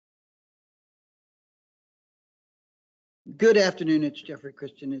Good afternoon, it's Jeffrey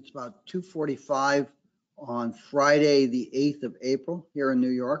Christian. It's about 2:45 on Friday, the 8th of April here in New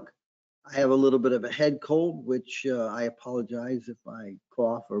York. I have a little bit of a head cold, which I apologize if I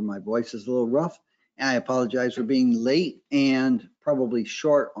cough or my voice is a little rough. And I apologize for being late and probably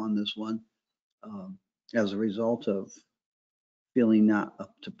short on this one as a result of feeling not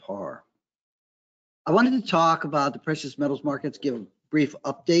up to par. I wanted to talk about the precious metals markets, give a brief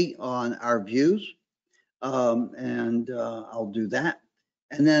update on our views. I'll do that.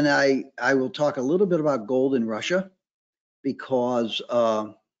 And then I will talk a little bit about gold in Russia because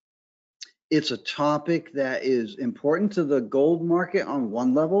it's a topic that is important to the gold market on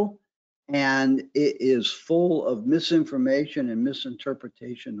one level, and it is full of misinformation and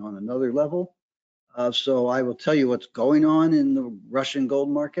misinterpretation on another level. So I will tell you what's going on in the Russian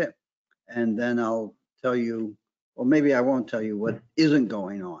gold market, and then I'll tell you, well, maybe I won't tell you what isn't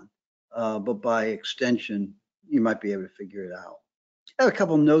going on. But by extension, you might be able to figure it out. I have a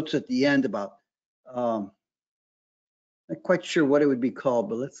couple notes at the end about, not quite sure what it would be called,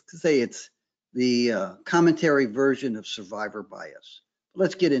 but let's say it's the commentary version of survivor bias.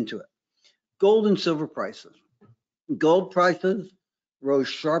 Let's get into it. Gold and silver prices. Gold prices rose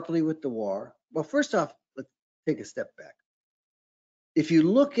sharply with the war. Well, first off, let's take a step back. If you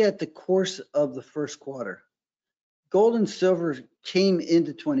look at the course of the first quarter, gold and silver came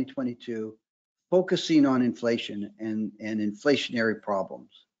into 2022 focusing on inflation and inflationary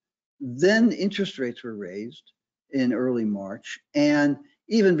problems. Then interest rates were raised in early March. And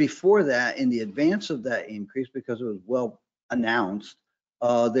even before that, in the advance of that increase, because it was well announced,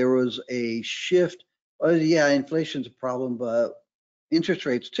 there was a shift. Yeah, inflation's a problem, but interest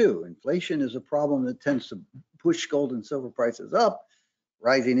rates too. Inflation is a problem that tends to push gold and silver prices up.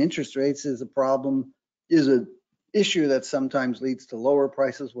 Rising interest rates is a problem, is an issue that sometimes leads to lower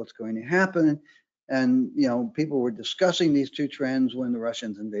prices. What's going to happen? And you know, people were discussing these two trends when the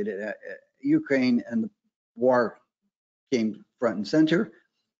Russians invaded Ukraine and the war came front and center.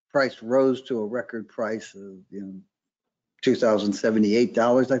 Price rose to a record price of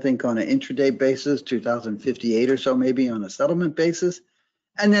 $2,078, I think, on an intraday basis, $2,058 or so maybe on a settlement basis,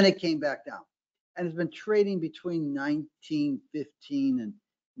 and then it came back down. And it's been trading between 1915 and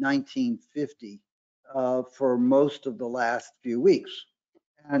 1950 for most of the last few weeks.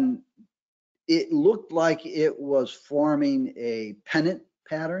 And it looked like it was forming a pennant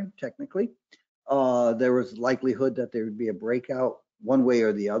pattern, technically. There was likelihood that there would be a breakout one way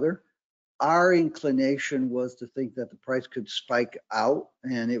or the other. Our inclination was to think that the price could spike out,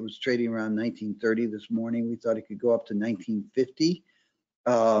 and it was trading around 1930 this morning. We thought it could go up to 1950.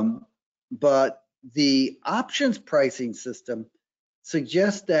 But the options pricing system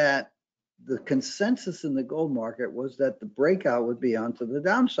suggests that the consensus in the gold market was that the breakout would be onto the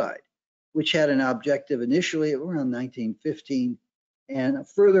downside, which had an objective initially around 1915 and a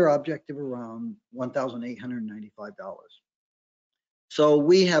further objective around $1,895. So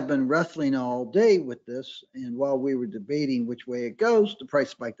we have been wrestling all day with this, and while we were debating which way it goes, the price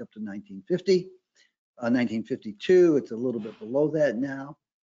spiked up to 1950, 1952. It's a little bit below that now.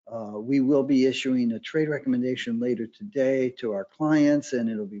 We will be issuing a trade recommendation later today to our clients, and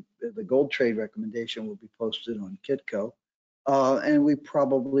it'll be the gold trade recommendation will be posted on Kitco. And we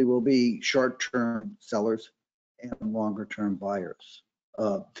probably will be short-term sellers and longer-term buyers.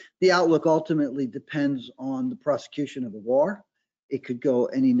 The outlook ultimately depends on the prosecution of the war. It could go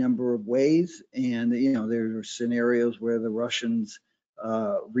any number of ways, and there are scenarios where the Russians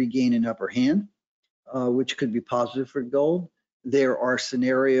regain an upper hand, which could be positive for gold. There are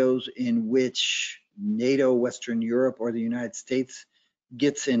scenarios in which NATO, Western Europe, or the United States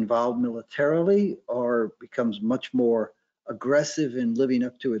gets involved militarily or becomes much more aggressive in living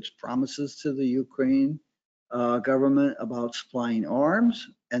up to its promises to the Ukraine government about supplying arms,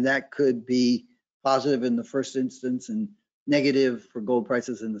 and that could be positive in the first instance and negative for gold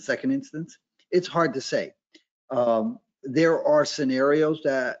prices in the second instance. It's hard to say. There are scenarios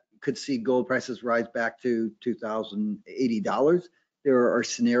that could see gold prices rise back to $2,080. There are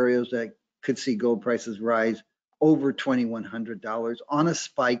scenarios that could see gold prices rise over $2,100 on a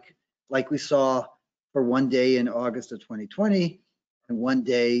spike like we saw for one day in August of 2020 and one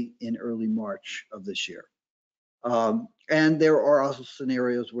day in early March of this year. And there are also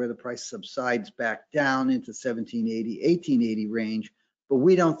scenarios where the price subsides back down into 1780, 1880 range, but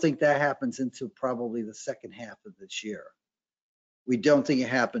we don't think that happens until probably the second half of this year. We don't think it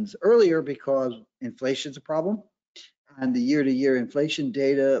happens earlier because inflation's a problem, and the year-to-year inflation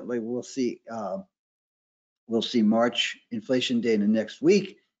data, like we'll see March inflation data next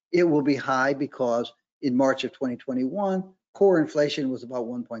week. It will be high because in March of 2021, core inflation was about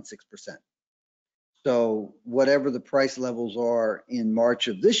 1.6%. So whatever the price levels are in March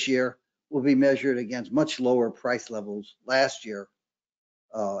of this year will be measured against much lower price levels last year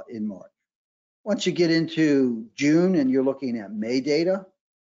in March. Once you get into June and you're looking at May data,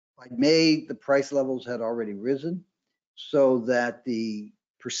 by May, the price levels had already risen so that the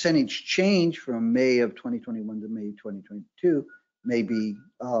percentage change from May of 2021 to May 2022 may be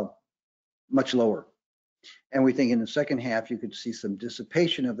much lower. And we think in the second half, you could see some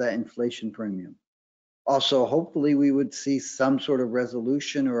dissipation of that inflation premium. Also, hopefully, we would see some sort of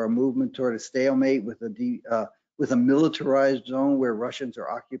resolution or a movement toward a stalemate with a militarized zone where Russians are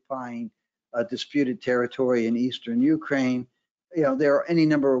occupying disputed territory in eastern Ukraine. You know, there are any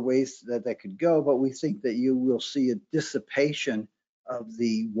number of ways that that could go, but we think that you will see a dissipation of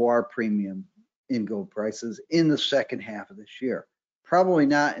the war premium in gold prices in the second half of this year. Probably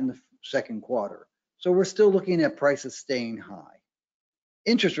not in the second quarter. So we're still looking at prices staying high.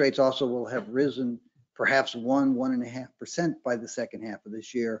 Interest rates also will have risen perhaps 1.5% by the second half of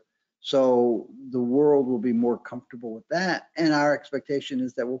this year. So the world will be more comfortable with that. And our expectation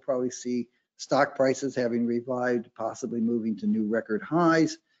is that we'll probably see stock prices having revived, possibly moving to new record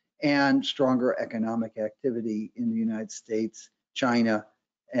highs, and stronger economic activity in the United States, China,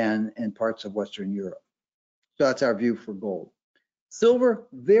 and parts of Western Europe. So that's our view for gold. Silver,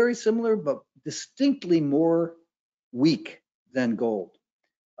 very similar, but distinctly more weak than gold.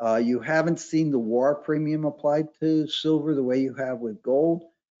 You haven't seen the war premium applied to silver the way you have with gold.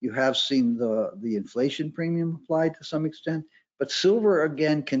 You have seen the inflation premium applied to some extent, but silver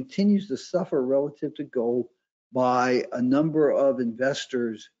again continues to suffer relative to gold by a number of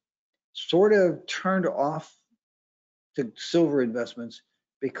investors sort of turned off to silver investments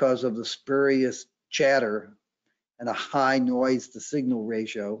because of the spurious chatter and a high noise to signal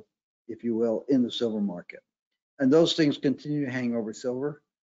ratio, if you will, in the silver market. And those things continue to hang over silver.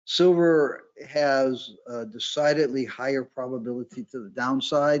 Silver has a decidedly higher probability to the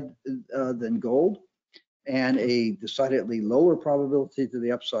downside than gold, and a decidedly lower probability to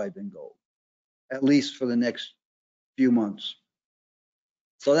the upside than gold, at least for the next few months.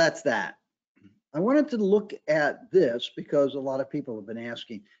 So that's that. I wanted to look at this because a lot of people have been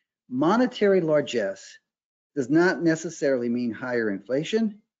asking. Monetary largesse does not necessarily mean higher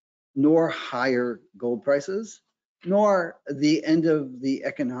inflation, nor higher gold prices, nor the end of the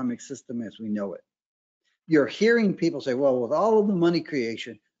economic system as we know it. You're hearing people say, well, with all of the money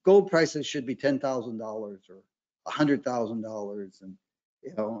creation, gold prices should be $10,000 or $100,000, and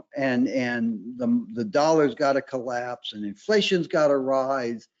you know, and the dollar's got to collapse, and inflation's got to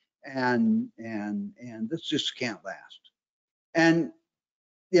rise, and this just can't last. And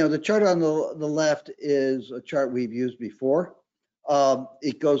you know, the chart on the left is a chart we've used before.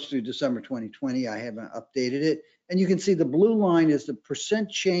 It goes through December 2020. I haven't updated it. And you can see the blue line is the percent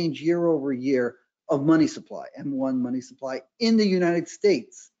change year over year of money supply, M1 money supply in the United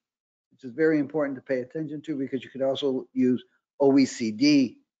States, which is very important to pay attention to because you could also use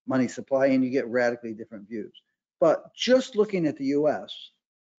OECD money supply and you get radically different views. But just looking at the US,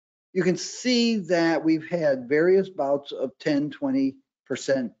 you can see that we've had various bouts of 10, 20%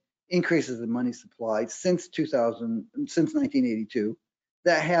 increases in money supply since 1982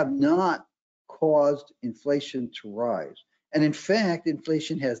 that have not caused inflation to rise. And in fact,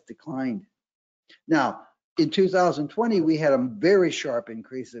 inflation has declined. Now, in 2020, we had a very sharp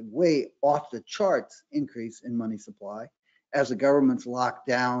increase, a way off the charts increase in money supply as the governments locked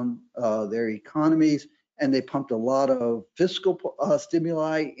down their economies and they pumped a lot of fiscal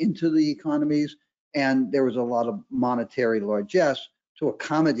stimuli into the economies, and there was a lot of monetary largesse to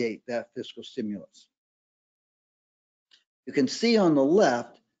accommodate that fiscal stimulus. You can see on the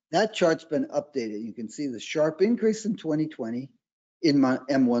left, that chart's been updated. You can see the sharp increase in 2020 in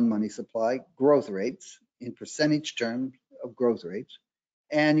M1 money supply, growth rates, in percentage terms of growth rates.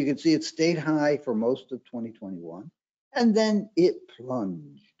 And you can see it stayed high for most of 2021. And then it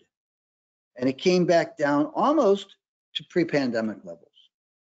plunged. And it came back down almost to pre-pandemic levels.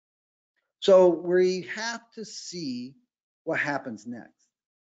 So we have to see what happens next.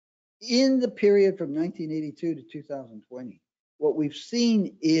 In the period from 1982 to 2020, what we've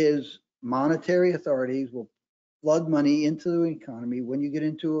seen is monetary authorities will flood money into the economy when you get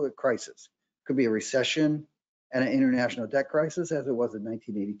into a crisis. It could be a recession and an international debt crisis, as it was in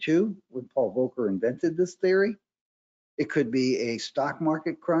 1982 when Paul Volcker invented this theory. It could be a stock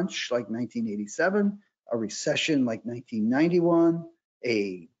market crunch like 1987, a recession like 1991,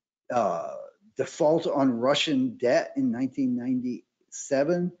 a default on Russian debt in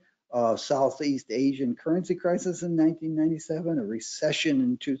 1997, Southeast Asian currency crisis in 1997, a recession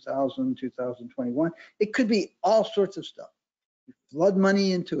in 2000, 2021. It could be all sorts of stuff. You flood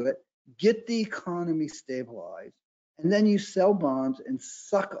money into it, get the economy stabilized, and then you sell bonds and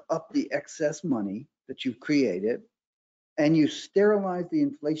suck up the excess money that you've created, and you sterilize the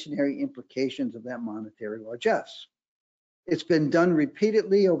inflationary implications of that monetary largesse. It's been done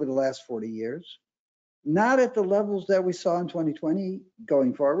repeatedly over the last 40 years, not at the levels that we saw in 2020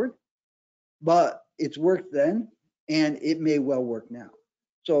 going forward, but it's worked then, and it may well work now.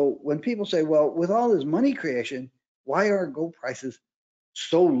 So when people say, well, with all this money creation, why are gold prices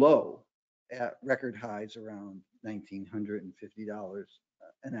so low at record highs around $1,950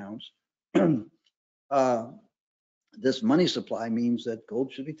 an ounce? This money supply means that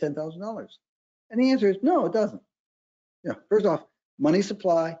gold should be $10,000. And the answer is no, it doesn't. First off, money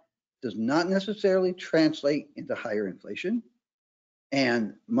supply does not necessarily translate into higher inflation,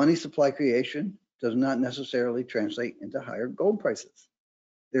 and money supply creation does not necessarily translate into higher gold prices.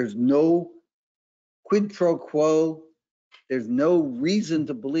 There's no quid pro quo. There's no reason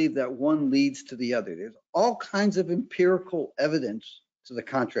to believe that one leads to the other. There's all kinds of empirical evidence to the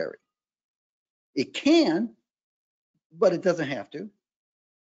contrary. It can, but it doesn't have to.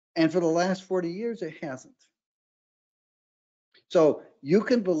 And for the last 40 years, it hasn't. So you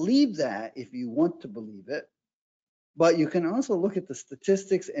can believe that if you want to believe it, but you can also look at the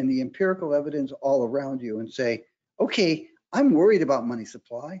statistics and the empirical evidence all around you and say, okay, I'm worried about money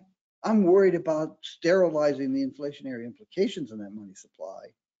supply. I'm worried about sterilizing the inflationary implications of that money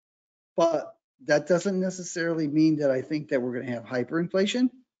supply. But that doesn't necessarily mean that I think that we're going to have hyperinflation.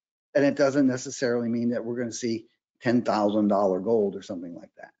 And it doesn't necessarily mean that we're going to see $10,000 gold or something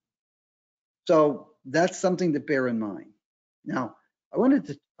like that. So that's something to bear in mind. Now, I wanted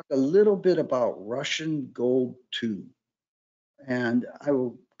to talk a little bit about Russian gold too. And I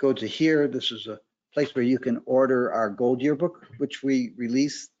will go to here. This is a place where you can order our gold yearbook, which we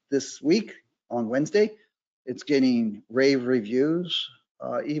released this week on Wednesday. It's getting rave reviews,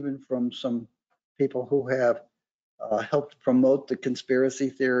 even from some people who have helped promote the conspiracy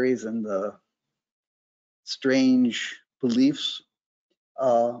theories and the strange beliefs.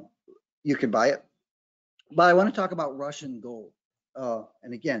 You can buy it. But I want to talk about Russian gold.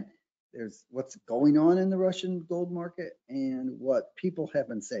 And again, there's what's going on in the Russian gold market and what people have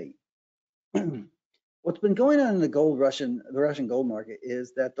been saying. What's been going on in the Russian gold market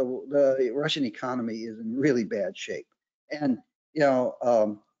is that the Russian economy is in really bad shape. And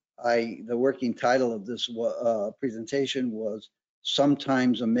the working title of this presentation was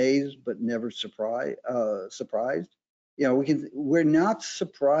 "Sometimes Amazed but Never Surprised." We're not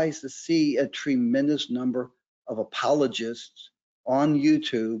surprised to see a tremendous number of apologists on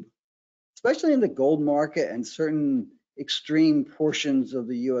YouTube, especially in the gold market and certain extreme portions of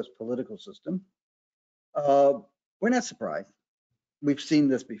the US political system. We're not surprised. We've seen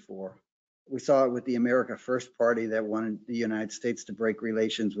this before. We saw it with the America First Party that wanted the United States to break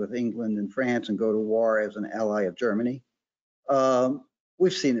relations with England and France and go to war as an ally of Germany.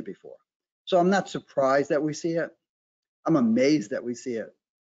 We've seen it before. So I'm not surprised that we see it. I'm amazed that we see it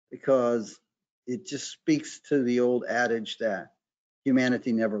because it just speaks to the old adage that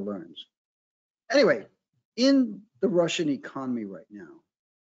humanity never learns. Anyway, in the Russian economy right now,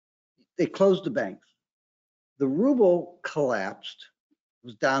 they closed the banks. The ruble collapsed,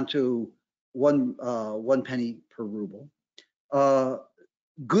 was down to one penny per ruble.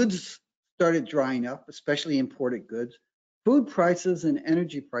 Goods started drying up, especially imported goods. Food prices and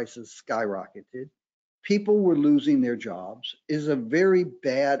energy prices skyrocketed. People were losing their jobs. It is a very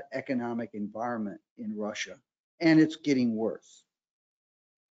bad economic environment in Russia, and it's getting worse.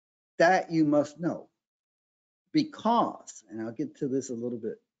 That you must know because, and I'll get to this a little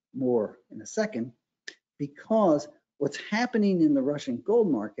bit more in a second, because what's happening in the Russian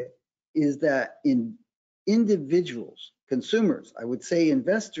gold market is that individuals, consumers, I would say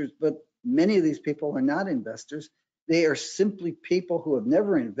investors, but many of these people are not investors. They are simply people who have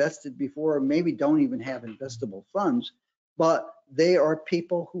never invested before, or maybe don't even have investable funds, but they are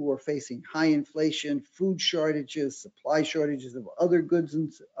people who are facing high inflation, food shortages, supply shortages of other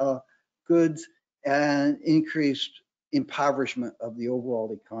goods and increased impoverishment of the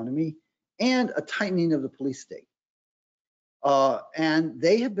overall economy and a tightening of the police state. And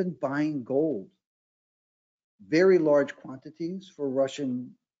they have been buying gold, very large quantities for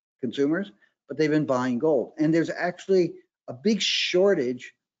Russian consumers, but they've been buying gold. And there's actually a big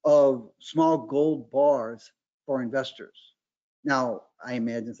shortage of small gold bars for investors. Now, I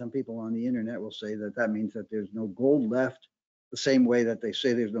imagine some people on the internet will say that that means that there's no gold left, the same way that they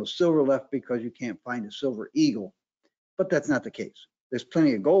say there's no silver left because you can't find a silver eagle. But that's not the case. There's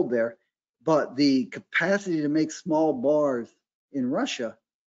plenty of gold there, but the capacity to make small bars in Russia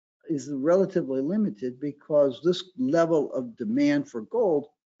is relatively limited because this level of demand for gold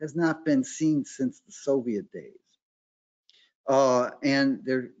has not been seen since the Soviet days. And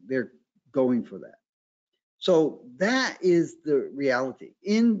they're going for that. So that is the reality.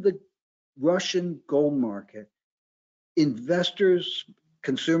 In the Russian gold market, investors,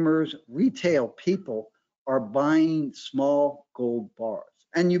 consumers, retail people are buying small gold bars,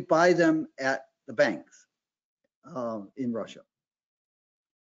 and you buy them at the banks in Russia.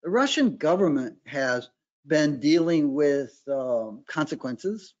 The Russian government has been dealing with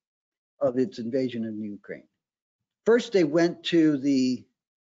consequences of its invasion of Ukraine. First, they went to the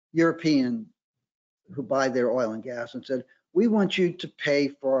European who buy their oil and gas and said, we want you to pay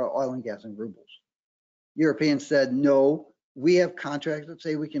for our oil and gas in rubles. Europeans said, no, we have contracts that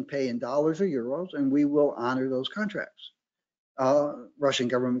say we can pay in dollars or euros, and we will honor those contracts. Russian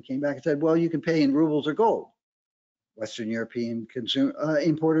government came back and said, well, you can pay in rubles or gold. Western European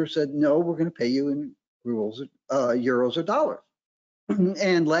importers said, no, we're going to pay you in rubles, euros or dollars.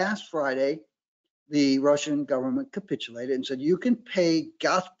 And last Friday, the Russian government capitulated and said, you can pay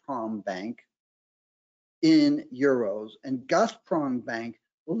Gazprom Bank in euros, and Gazprom Bank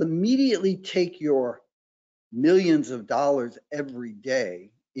will immediately take your millions of dollars every day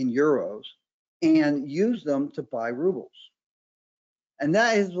in euros and use them to buy rubles. And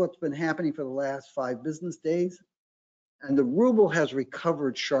that is what's been happening for the last 5 business days. And the ruble has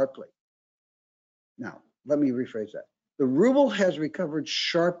recovered sharply. Now, let me rephrase that. The ruble has recovered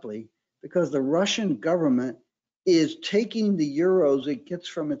sharply because the Russian government is taking the euros it gets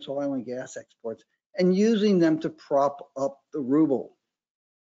from its oil and gas exports and using them to prop up the ruble.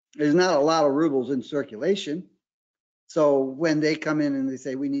 There's not a lot of rubles in circulation. So when they come in and they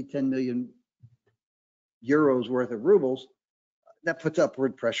say we need 10 million euros worth of rubles, that puts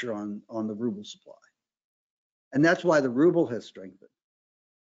upward pressure on the ruble supply. And that's why the ruble has strengthened.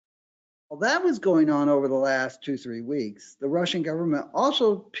 Well, that was going on over the last 2-3 weeks. The Russian government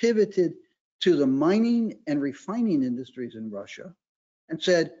also pivoted to the mining and refining industries in Russia and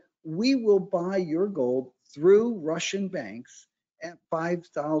said, we will buy your gold through Russian banks at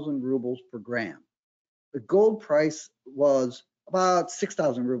 5,000 rubles per gram. The gold price was about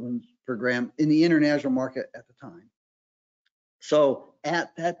 6,000 rubles per gram in the international market at the time. So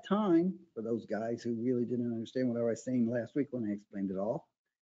at that time, for those guys who really didn't understand what I was saying last week when I explained it all,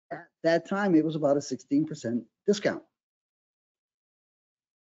 at that time, it was about a 16% discount.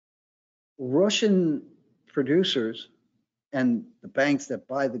 Russian producers and the banks that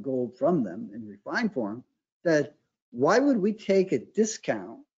buy the gold from them in refined form said, why would we take a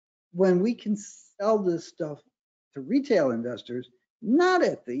discount when we can sell this stuff to retail investors, not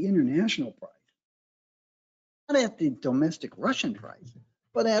at the international price, not at the domestic Russian price,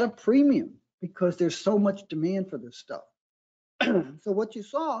 but at a premium because there's so much demand for this stuff. So what you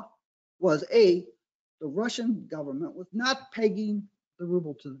saw was the Russian government was not pegging the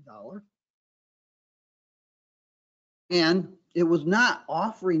ruble to the dollar, and it was not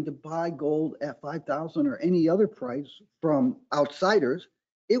offering to buy gold at 5,000 or any other price from outsiders.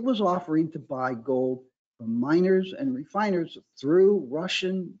 It was offering to buy gold from miners and refiners through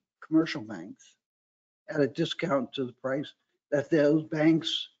Russian commercial banks at a discount to the price that those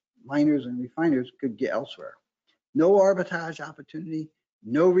banks, miners, and refiners could get elsewhere. No arbitrage opportunity,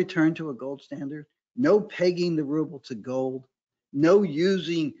 no return to a gold standard, no pegging the ruble to gold, no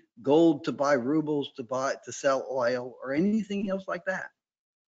using gold to buy rubles to sell oil or anything else like that.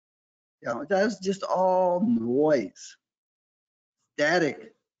 You know, that's just all noise,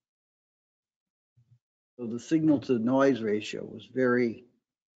 static. So the signal to noise ratio was very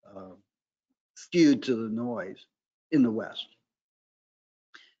skewed to the noise in the West.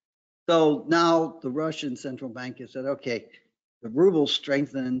 So now the Russian central bank has said, okay, the ruble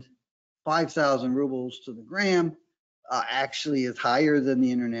strengthened, 5,000 rubles to the gram actually is higher than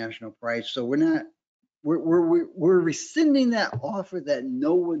the international price. So we're rescinding that offer that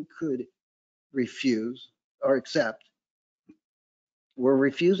no one could refuse or accept. We're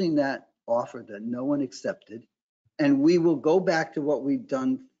refusing that offer that no one accepted, and we will go back to what we've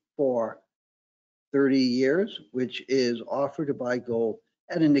done for 30 years, which is offer to buy gold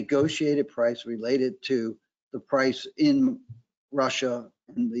at a negotiated price related to the price in Russia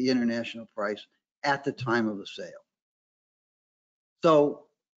and the international price at the time of the sale. So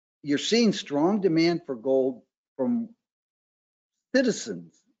you're seeing strong demand for gold from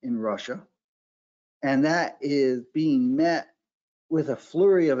citizens in Russia, and that is being met with a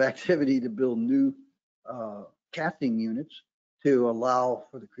flurry of activity to build new casting units to allow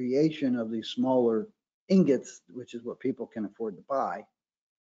for the creation of these smaller ingots, which is what people can afford to buy.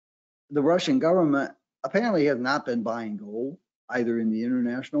 The Russian government apparently has not been buying gold either in the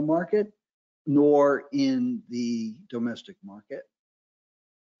international market nor in the domestic market.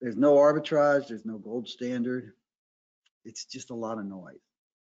 There's no arbitrage, there's no gold standard. It's just a lot of noise.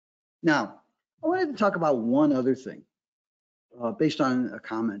 Now, I wanted to talk about one other thing based on a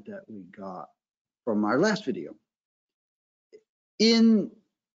comment that we got from our last video. In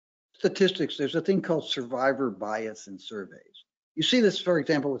statistics, there's a thing called survivor bias in surveys. You see this, for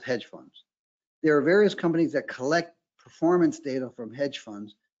example, with hedge funds. There are various companies that collect performance data from hedge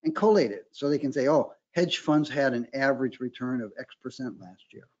funds and collate it. So they can say, oh, hedge funds had an average return of X% last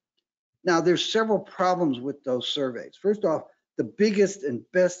year. Now, there's several problems with those surveys. First off, the biggest and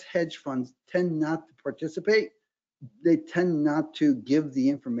best hedge funds tend not to participate. They tend not to give the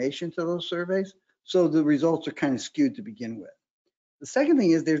information to those surveys. So the results are kind of skewed to begin with. The second thing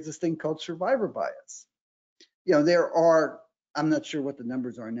is there's this thing called survivor bias. You know, there are, I'm not sure what the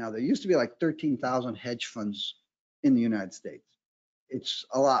numbers are now. There used to be like 13,000 hedge funds in the United States. It's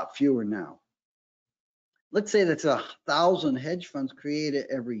a lot fewer now. Let's say that's 1,000 hedge funds created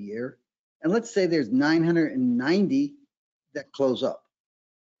every year. And let's say there's 990 that close up.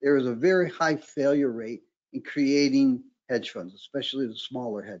 There is a very high failure rate in creating hedge funds, especially the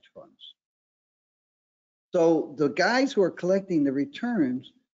smaller hedge funds. So the guys who are collecting the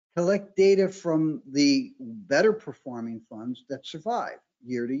returns collect data from the better performing funds that survive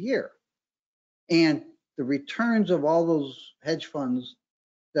year to year. And the returns of all those hedge funds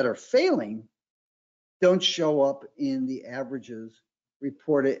that are failing don't show up in the averages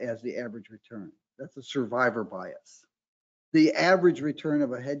reported as the average return. That's a survivor bias. The average return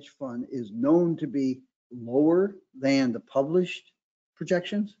of a hedge fund is known to be lower than the published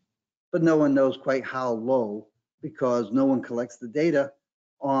projections, but no one knows quite how low because no one collects the data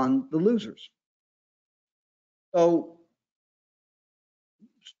on the losers. So,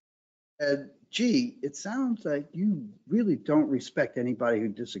 gee, it sounds like you really don't respect anybody who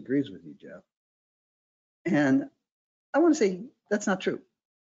disagrees with you, Jeff. And I want to say that's not true.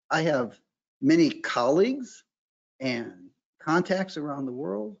 I have many colleagues and contacts around the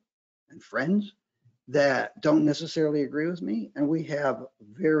world and friends that don't necessarily agree with me, and we have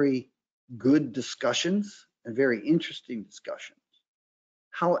very good discussions and very interesting discussions.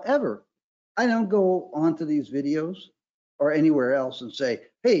 However, I don't go onto these videos or anywhere else and say,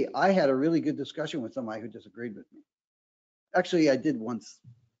 hey, I had a really good discussion with somebody who disagreed with me. Actually, I did once.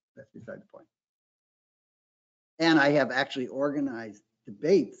 That's beside the point. And I have actually organized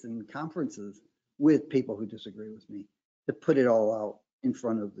debates and conferences with people who disagree with me to put it all out in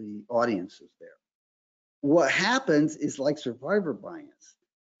front of the audiences there. What happens is like survivor bias.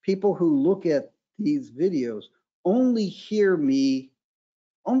 People who look at these videos only hear me,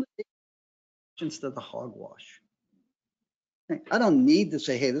 only instead of the hogwash. I don't need to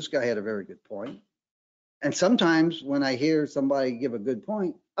say, hey, this guy had a very good point. And sometimes when I hear somebody give a good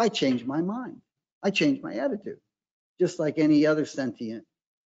point, I change my mind. I change my attitude, just like any other sentient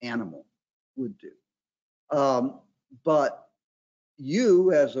animal would do. But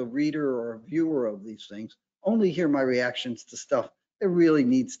you, as a reader or a viewer of these things, only hear my reactions to stuff that really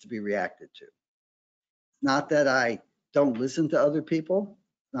needs to be reacted to. Not that I don't listen to other people,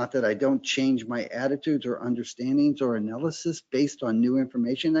 not that I don't change my attitudes or understandings or analysis based on new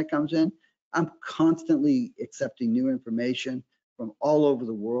information that comes in. I'm constantly accepting new information from all over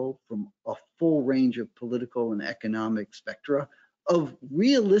the world, from a full range of political and economic spectra of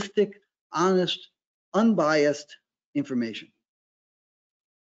realistic, honest, unbiased information.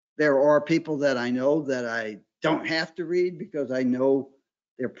 There are people that I know that I don't have to read because I know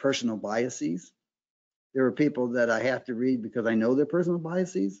their personal biases. There are people that I have to read because I know their personal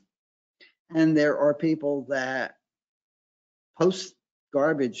biases. And there are people that post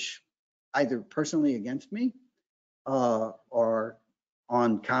garbage either personally against me or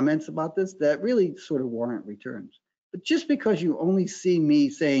on comments about this that really sort of warrant returns. But just because you only see me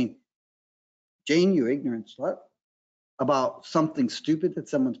saying, Jane, you ignorant slut, about something stupid that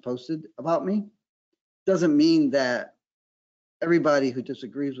someone's posted about me, doesn't mean that everybody who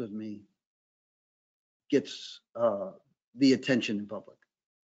disagrees with me gets the attention in public.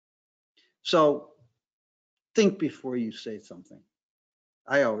 So think before you say something.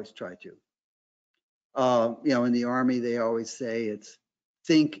 I always try to. You know, in the Army, they always say it's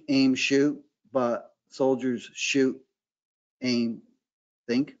think, aim, shoot, but soldiers shoot, aim,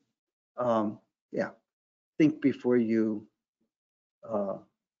 think. Yeah, think before you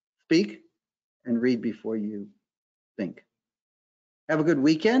speak and read before you think. Have a good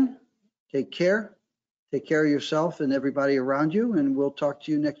weekend. Take care. Take care of yourself and everybody around you, and we'll talk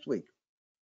to you next week.